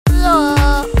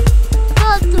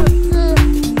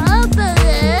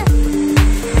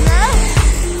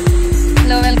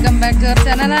YouTuber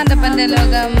channel ആൻഡപ്പൻ്റെ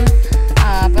ലോകം.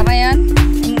 പറയാൻ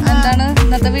എന്താണ്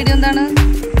ഇന്നത്തെ വീഡിയോ എന്താണ്?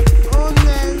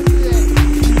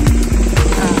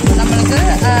 നമ്മൾക്ക്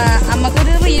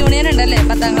അമ്മക്കൊരു റീയൂണിയൻ ഉണ്ടല്ലേ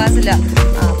 10ാം ക്ലാസ്സില.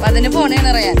 അപ്പൊ അതിന്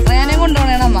പോണേണ് റയാനെ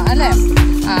കൊണ്ടുപോണേണ് അമ്മ അല്ലേ?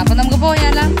 അപ്പൊ നമുക്ക്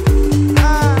പോയാലോ?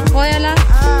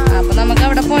 അപ്പൊ നമുക്ക്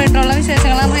അവിടെ പോയിട്ടുള്ള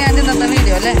വിശേഷങ്ങളാണ് റയാൻ ഇന്നത്തെ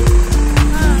വീഡിയോ അല്ലേ?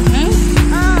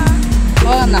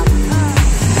 പോകാം.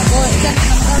 അപ്പൊ നമുക്ക്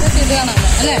അവിടെ എത്തിയിട്ട് കാണാം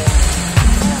അല്ലേ?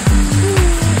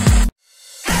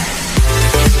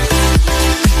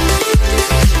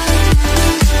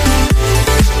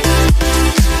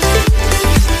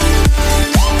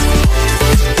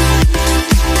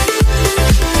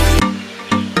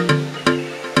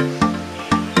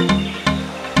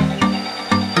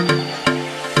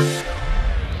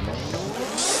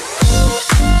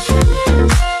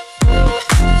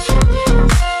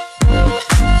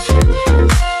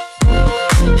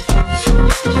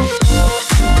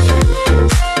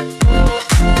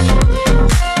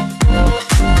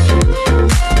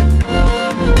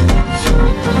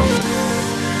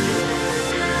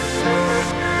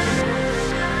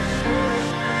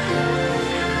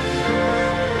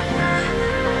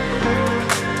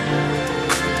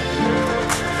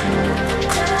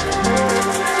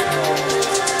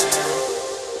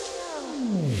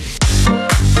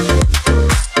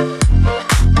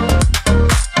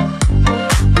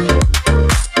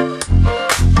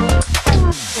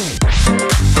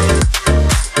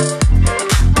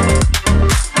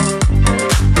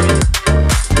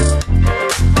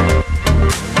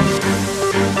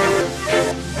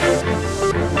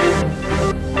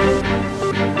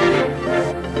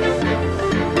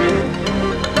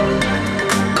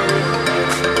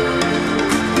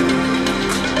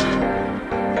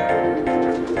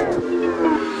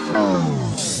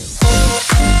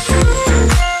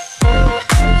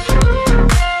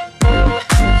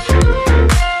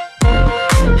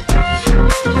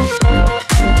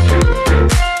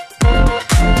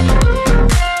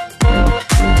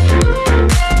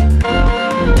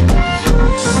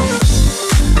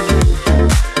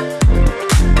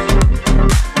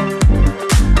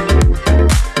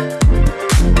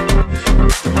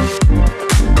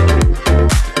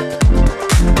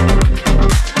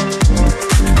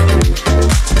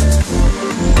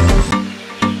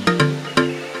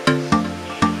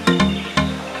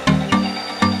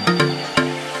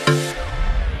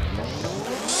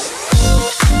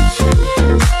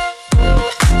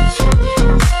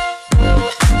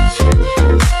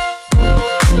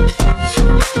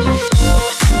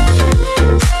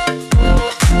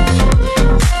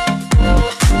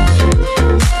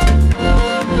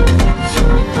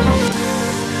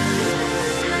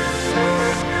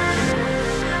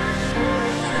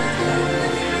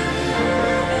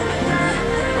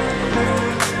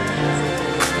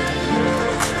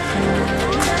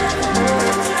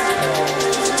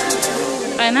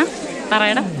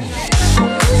 പറയടാ.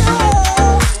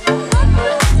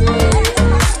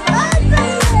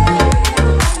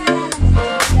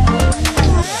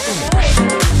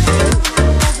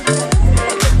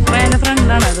 റയാന്റെ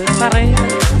ഫ്രണ്ടാണത്. പറയ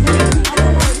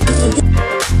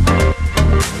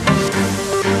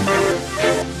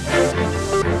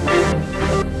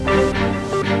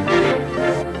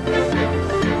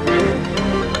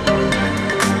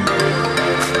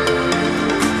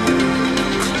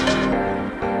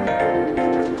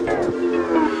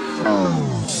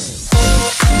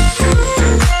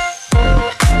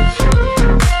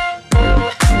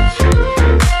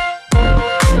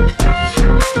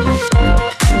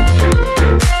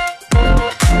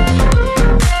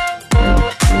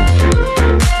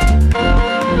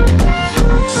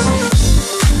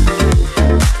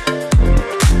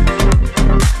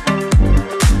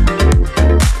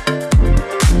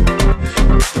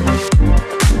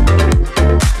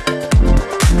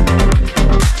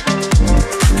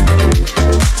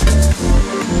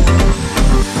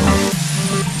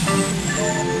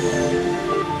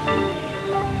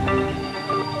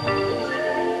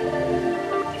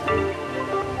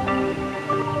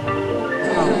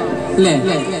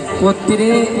അല്ലേ? ഒത്തിരി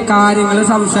കാര്യങ്ങൾ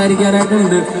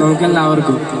സംസാരിക്കാനായിട്ടുണ്ട് നമുക്ക്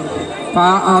എല്ലാവർക്കും. അപ്പൊ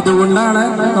അതുകൊണ്ടാണ്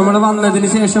നമ്മൾ വന്നതിന്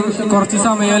ശേഷം കുറച്ച്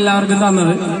സമയം എല്ലാവർക്കും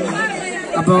തന്നത്.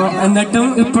 അപ്പൊ എന്നിട്ടും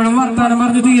ഇപ്പോഴും വർത്താനം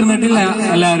പറഞ്ഞ് തീർന്നിട്ടില്ല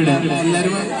എല്ലാവരുടെ.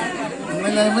 എല്ലാവരും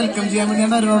വെൽക്കം ചെയ്യാൻ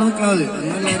വേണ്ടിയാണ് അവരോട് നിൽക്കുന്നത്.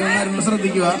 എല്ലാവരും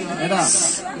ശ്രദ്ധിക്കുക.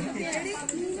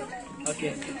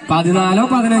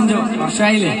 14-15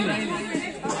 വർഷമായില്ലേ?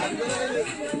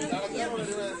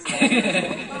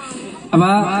 അപ്പൊ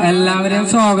എല്ലാവരെയും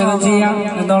സ്വാഗതം ചെയ്യാം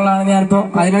എന്നുള്ളതാണ് ഞാനിപ്പോ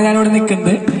അതിനാണ് ഞാനിവിടെ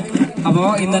നിൽക്കുന്നത്. അപ്പോ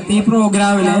ഇന്നത്തെ ഈ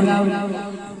പ്രോഗ്രാമില്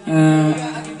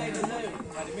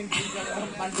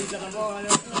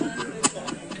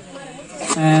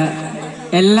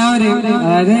എല്ലാവരെയും,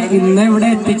 അതായത് ഇന്ന് ഇവിടെ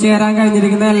എത്തിച്ചേരാൻ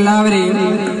കഴിഞ്ഞിരിക്കുന്ന എല്ലാവരെയും,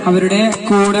 അവരുടെ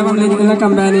കൂടെ വന്നിരിക്കുന്ന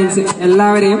കമ്പാനിയൻസ്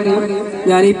എല്ലാവരെയും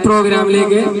ഞാൻ ഈ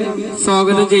പ്രോഗ്രാമിലേക്ക്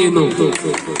സ്വാഗതം ചെയ്യുന്നു.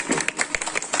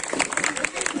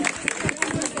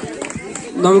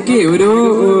 നമുക്ക് ഒരു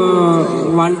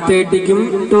 1:30ക്കും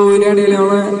 2:00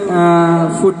 ഇടയിലാണ്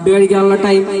ഫുഡ് കഴിക്കാനുള്ള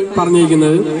ടൈം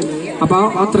പറഞ്ഞിരിക്കുന്നത്. അപ്പൊ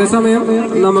അത്ര സമയം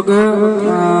നമുക്ക്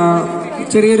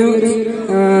ചെറിയൊരു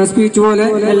സ്പീച്ച് പോലെ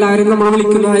എല്ലാവരും നമ്മൾ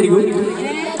വിളിക്കുന്നതായിരിക്കും.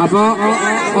 അപ്പൊ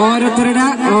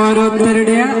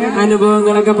ഓരോരുത്തരുടെ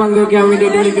അനുഭവങ്ങളൊക്കെ പങ്കുവെക്കാൻ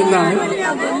വേണ്ടിയിട്ട് വിളിക്കുന്നതാണ്.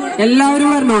 എല്ലാവരും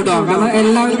വരണം കേട്ടോ, കാരണം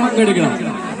എല്ലാവരും പങ്കെടുക്കണം.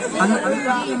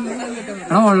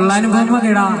 ഉള്ള അനുഭവം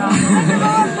മതിടാ.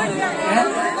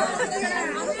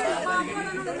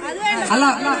 അല്ല,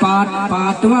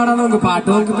 പാട്ട് പാടാൻ നോക്ക്. പാട്ട്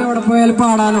നോക്കിപ്പോ എവിടെ പോയാലും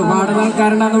പാടാനോ പാടുന്ന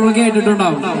ആൾക്കാരുണ്ടാവും, നമ്മൾ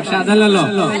കേട്ടിട്ടുണ്ടാവും. പക്ഷെ അതല്ലല്ലോ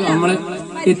നമ്മള്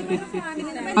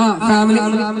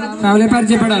ഫാമിലി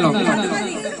പരിചയപ്പെടാലോ.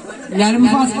 ഞാനും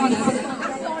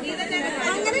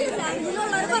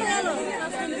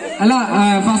അല്ല,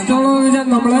 ഫസ്റ്റ്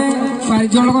നമ്മളെ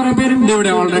പരിചയമുള്ള കുറെ പേരുണ്ട്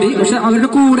ഇവിടെ ഓൾറെഡി. പക്ഷെ അവരുടെ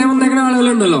കൂടെ വന്നേക്കുന്ന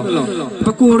ആളുകളുണ്ടല്ലോ.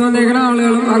 ഇപ്പൊ കൂടെ വന്നേക്കുന്ന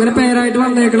ആളുകളും അങ്ങനെ പേരായിട്ട്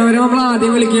വന്നേക്കുന്നവരെ നമ്മൾ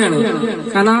ആദ്യം വിളിക്കുകയാണ്.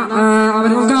 കാരണം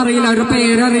അവരെ നമുക്ക് അറിയില്ല, അവരുടെ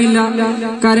പേരറിയില്ല,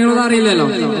 കാര്യങ്ങളൊന്നും അറിയില്ലല്ലോ.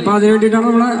 അപ്പൊ അതിന് വേണ്ടിയിട്ടാണ്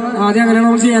നമ്മൾ ആദ്യം അങ്ങനെയാണ്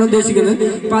നമ്മൾ ചെയ്യാൻ ഉദ്ദേശിക്കുന്നത്.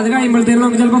 അപ്പൊ അത് കഴിയുമ്പോഴത്തേനും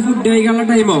നമുക്ക് ചിലപ്പോൾ ഫുഡ് കഴിക്കാനുള്ള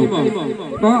ടൈം ആവും.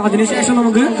 അപ്പൊ അതിനുശേഷം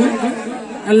നമുക്ക്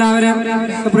എല്ലാവരെയും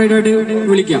സെപ്പറേറ്റ് ആയിട്ട്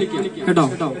വിളിക്കാം കേട്ടോ.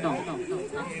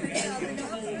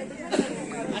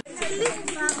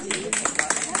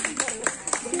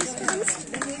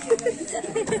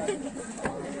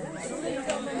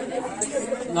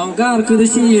 നമുക്ക് ആർക്കും ഇത്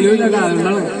ശീലമില്ല,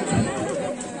 അതുകൊണ്ടാണ്.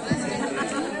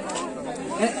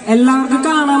 എല്ലാവർക്കും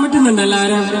കാണാൻ പറ്റുന്നുണ്ട്.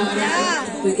 എല്ലാവരും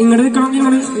ഇങ്ങോട്ട് നിൽക്കണം,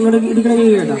 ഇങ്ങോട്ട്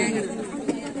ഇരിക്കണമെങ്കിൽ കേട്ടോ.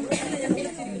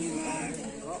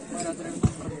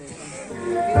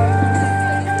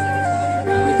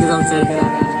 സംസാരിക്കാം.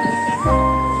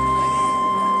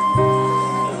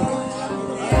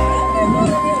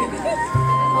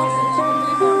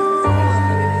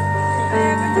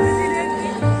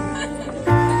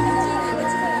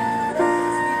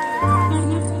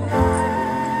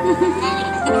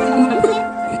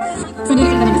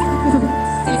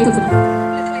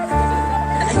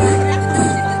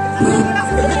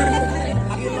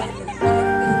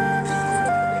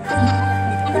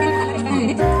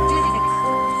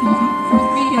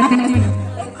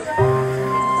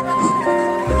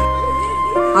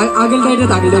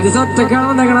 അഖിൽഡേറ്റീസ് ഒറ്റക്കാണ്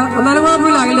വന്നേക്കണം. എന്നാലും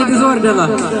കുഴപ്പമില്ല, അഖിൽഡേറ്റീസ് പറഞ്ഞാ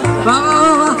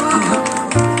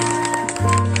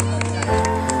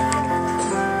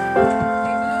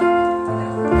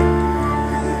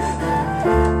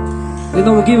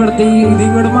നമുക്ക് ഇവിടുത്തെ ഇത്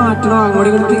ഇങ്ങോട്ട് മാറ്റണോ,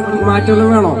 അങ്ങോട്ട് മാറ്റം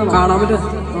വേണോ, കാണാൻ പറ്റും.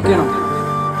 ഓക്കെയാണോ?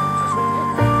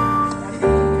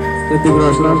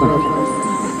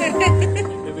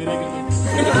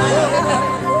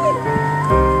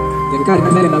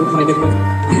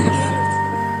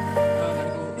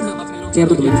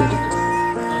 ചേർത്ത്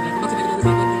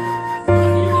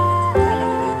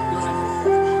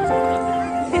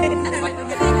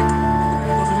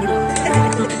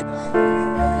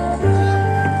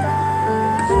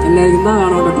എല്ലാവർക്കും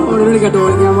നാണോ കേട്ടോ. വിളിക്കട്ടോ,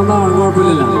 ഞാൻ വന്നാണ്,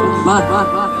 കുഴപ്പമില്ലല്ലോ.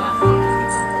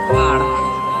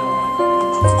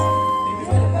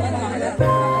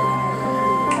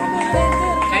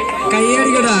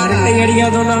 കൈയടിക്കട്ടോ. ആരും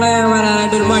കൈയടിക്കാത്തതുകൊണ്ടാണ്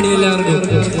വരാനായിട്ടൊരു മടി എല്ലാവർക്കും.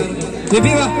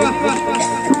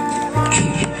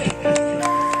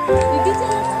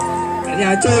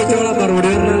 ഞാൻ ചോദിച്ചോളാം, മറുപടി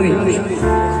പറഞ്ഞാൽ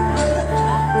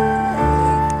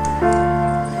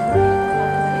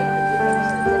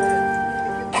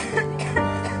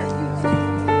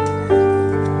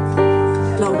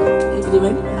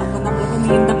അപ്പൊ നമ്മളിപ്പോ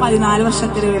നീണ്ട 14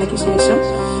 വർഷത്തെ ഇടയ്ക്ക് ശേഷം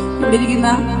ഇവിടെ ഇരിക്കുന്ന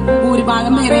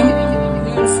ഭൂരിഭാഗം പേരെയും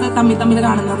തമ്മിൽ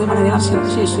കാണുന്നത് വളരെ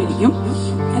വർഷങ്ങൾക്ക് ശേഷമായിരിക്കും.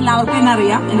 എല്ലാവർക്കും എന്നെ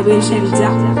അറിയാം. എന്റെ പേര് ഷെൽജ.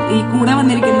 ഈ കൂടെ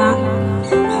വന്നിരിക്കുന്ന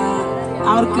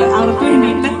അവർക്ക്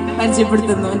വേണ്ടിയിട്ട്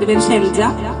പരിചയപ്പെടുത്തുന്നു. എന്റെ പേര് ഷെൽജ.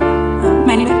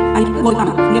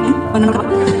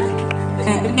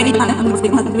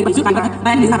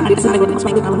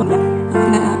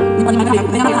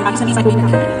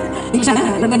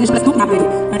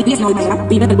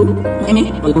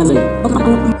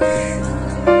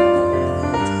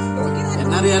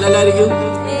 എന്നറിയാലെല്ലായിരിക്കും.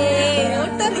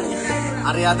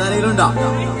 അറിയാത്ത ആരെങ്കിലും ഉണ്ടോ?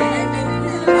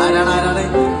 ആരാണ്?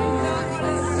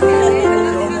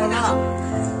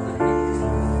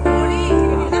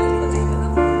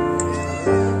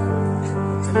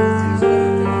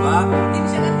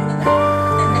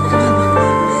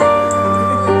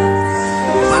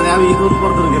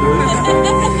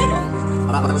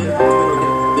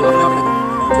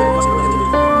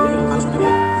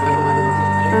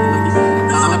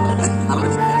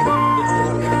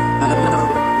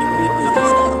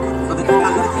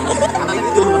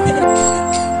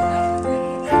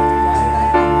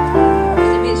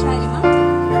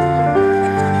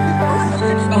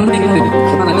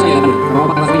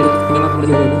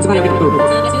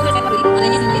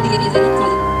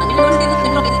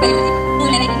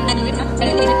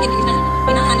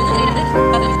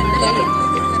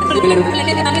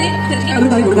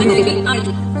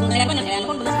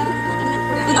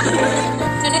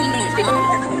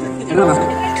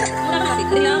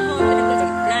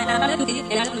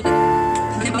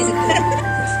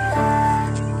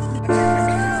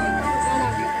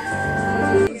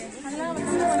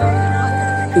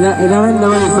 ഇതാണ് എന്റെ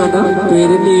വൈഫേട്ട,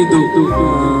 പേര് നീതു.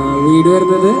 വീട്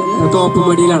വരുന്നത്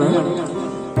തോപ്പുമടിയിലാണ്.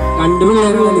 2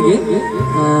 പിള്ളേരുള്ള എനിക്ക്.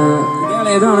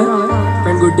 ഇളയതാണ്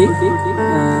പെൺകുട്ടി,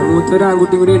 മൂത്തൊരു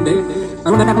ആൺകുട്ടി കൂടി ഉണ്ട്.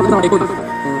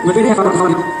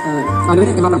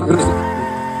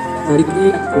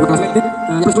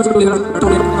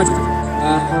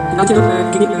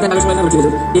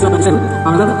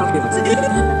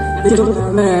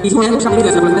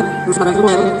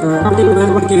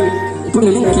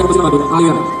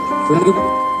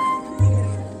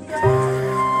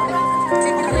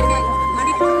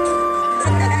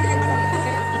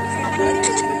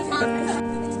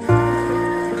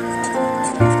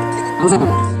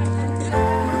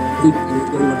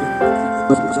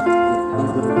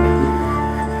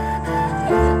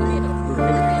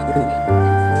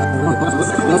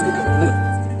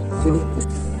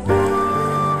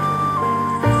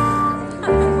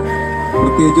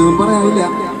 പ്രത്യേകിച്ചൊന്നും പറയാനില്ല.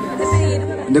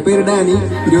 എന്റെ പേര് ഡാനി,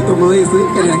 29 വയസ്സ്,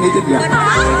 കല്യാണം കഴിച്ചിട്ടില്ല.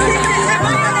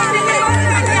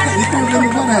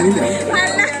 പറയാനില്ല.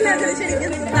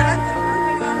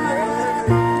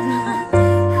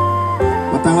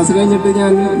 10ാം ക്ലാസ് കഴിഞ്ഞിട്ട്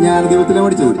ഞാൻ ജ്ഞാനദീപത്തിലാണ്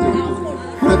പഠിച്ചത്.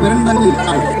 കുറെ പേരുണ്ടായിരുന്നു.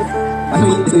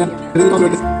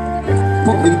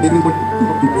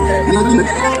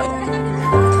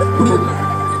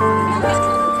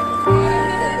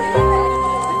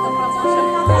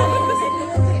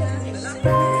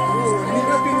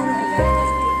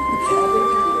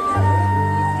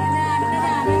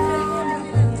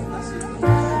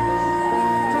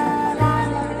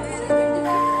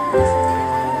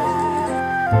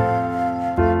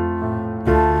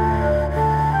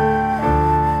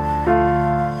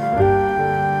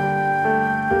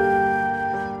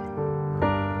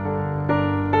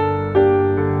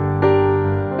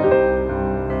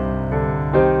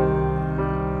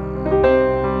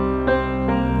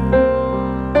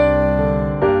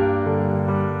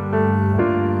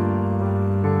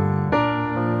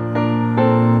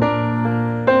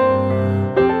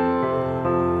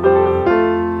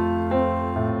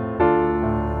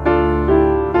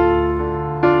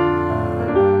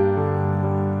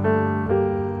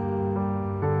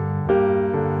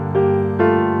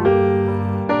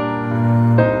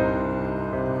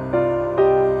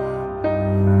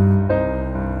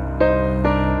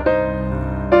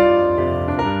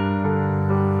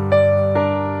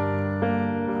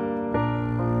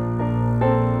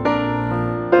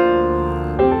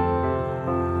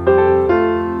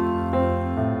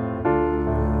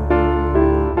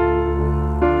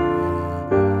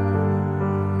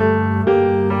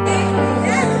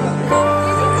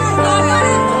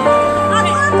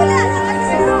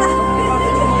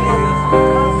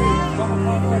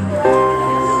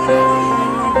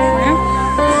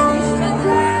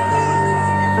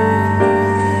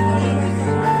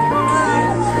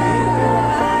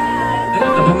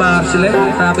 മാർച്ചില്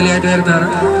ഫാമിലി ആയിട്ട് വരുന്നതാണ്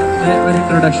ഒരു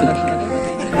ഇൻട്രൊഡക്ഷൻ.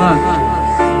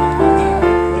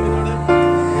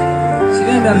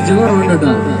 ശരി, എനർജി കുറവുണ്ട്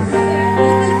കേട്ടോ.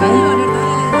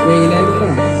 വെയിലായിട്ടോ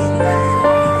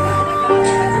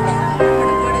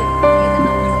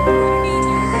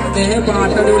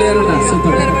പാട്ട് അടിപൊളിയായിരുന്നോ?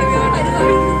 സൂപ്പർ.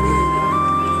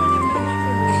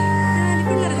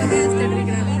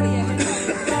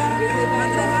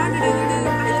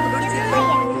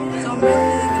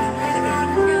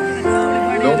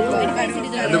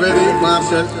 എന്റെ പേര്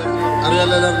മാർഷൽ,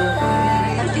 അറിയാലോ എല്ലാവർക്കും.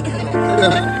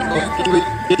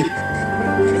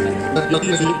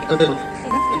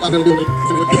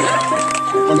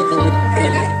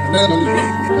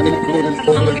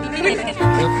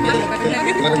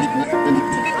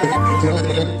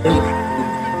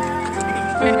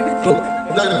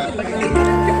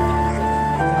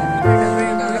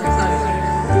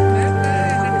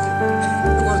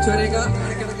 കുറച്ചുപേരെയൊക്കെ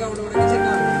ഇടയ്ക്കിടയ്ക്ക് അവിടെ ഇവിടെ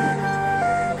ചെല്ലാം.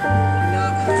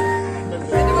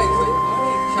 എന്റെ വൈഫ്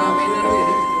ഷാമേനാണ്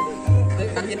പേര്.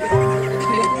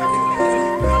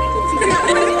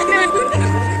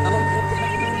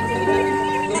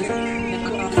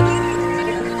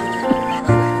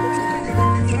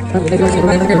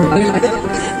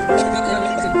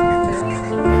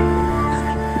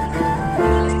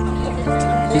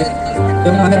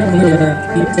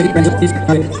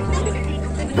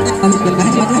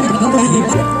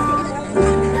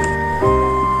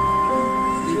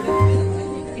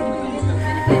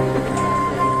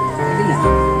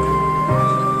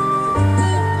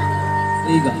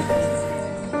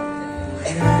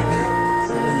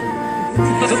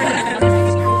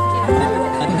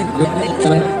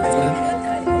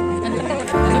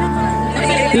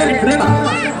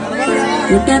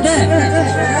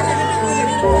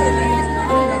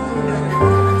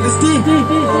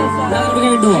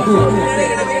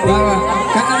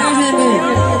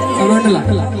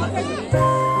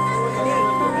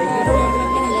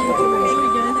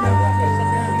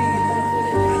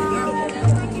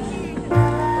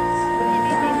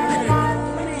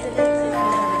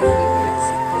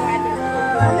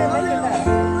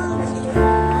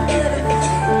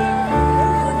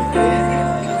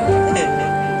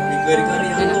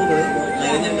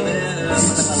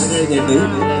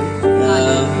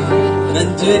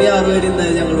 അഞ്ചുപേര് ആറുപേര്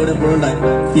ഞങ്ങളോട് എപ്പോഴും ഉണ്ടായിരുന്നു.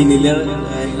 പിന്നില്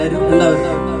എല്ലാവരും ഉണ്ടാവും.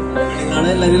 ഞങ്ങളാണ്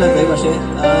എല്ലാവരും ഇല്ലാത്തത്. പക്ഷെ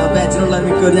ആ ബാച്ചിലുള്ള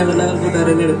മിക്കവരും ഞങ്ങളുടെ കൂട്ടുകാർ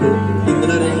തന്നെ എടുത്തു.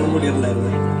 ഇന്നലെ വരെ ഞങ്ങൾ കൂടിയിട്ടുണ്ടായിരുന്നു.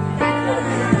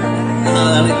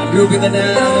 അതാണ് ഗ്രൂപ്പിൽ തന്നെ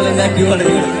ആക്റ്റീവ് ആണ്.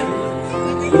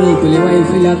 ഗ്രൂപ്പില്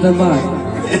വൈഫ് ഇല്ലാത്ത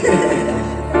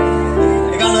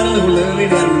കാണാറുണ്ട്, ഫുള്ള്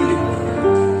വീടുകാരുണ്ട്.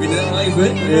 പിന്നെ വൈഫ്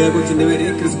കൊച്ചിന്റെ പേര്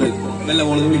ക്രിസ്മൽ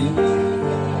വെല്ലമോള് വിളിക്കും.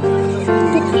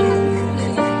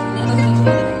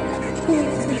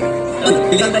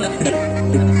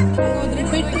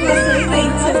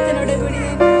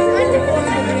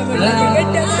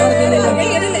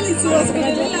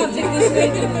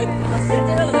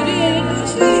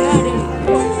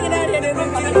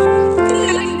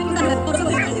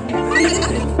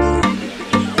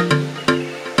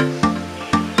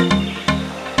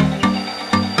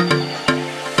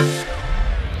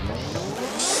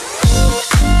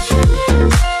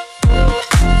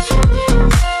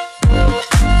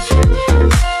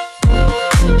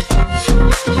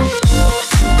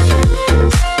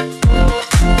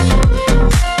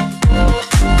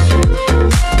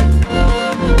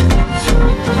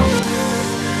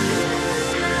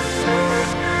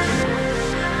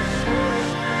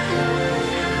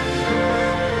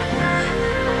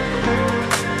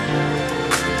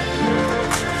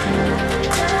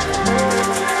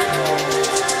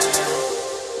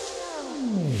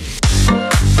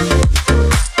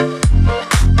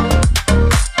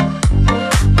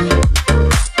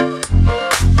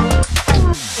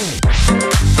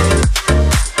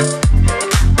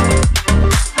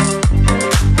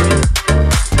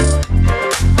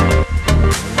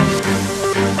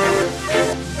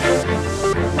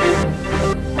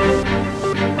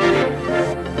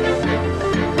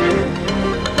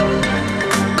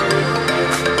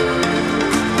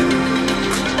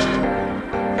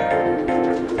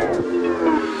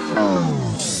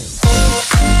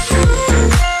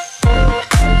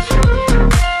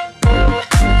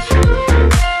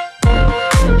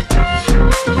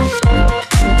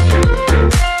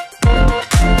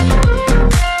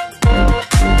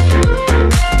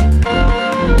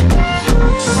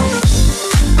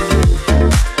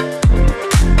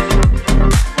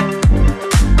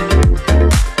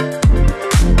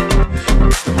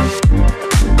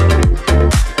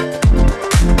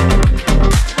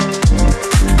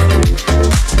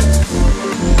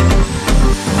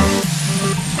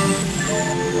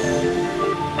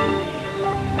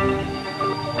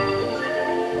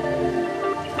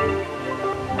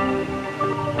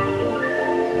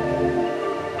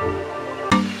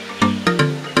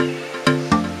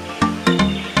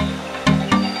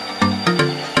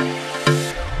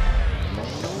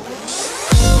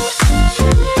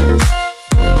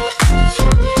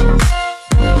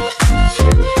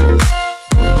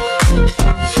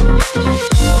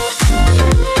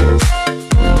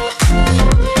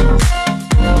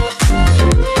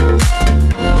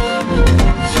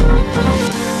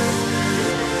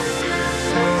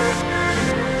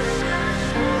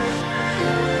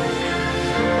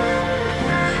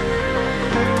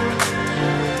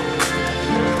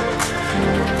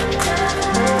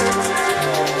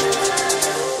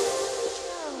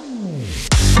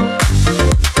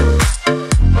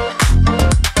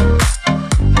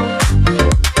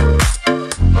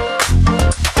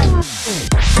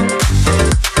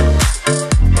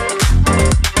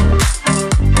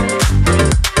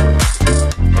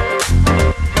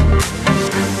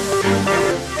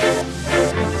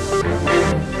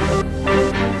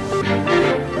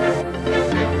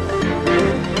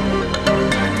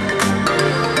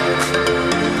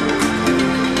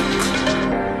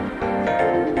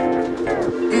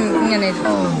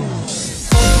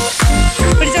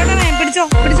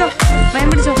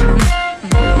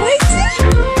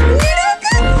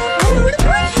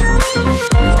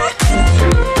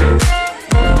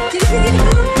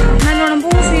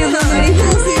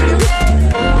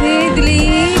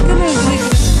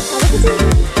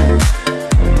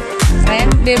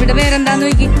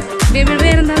 കുട്ടിയുടെ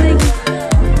പേരെന്താന്ന് ചോദിക്കും.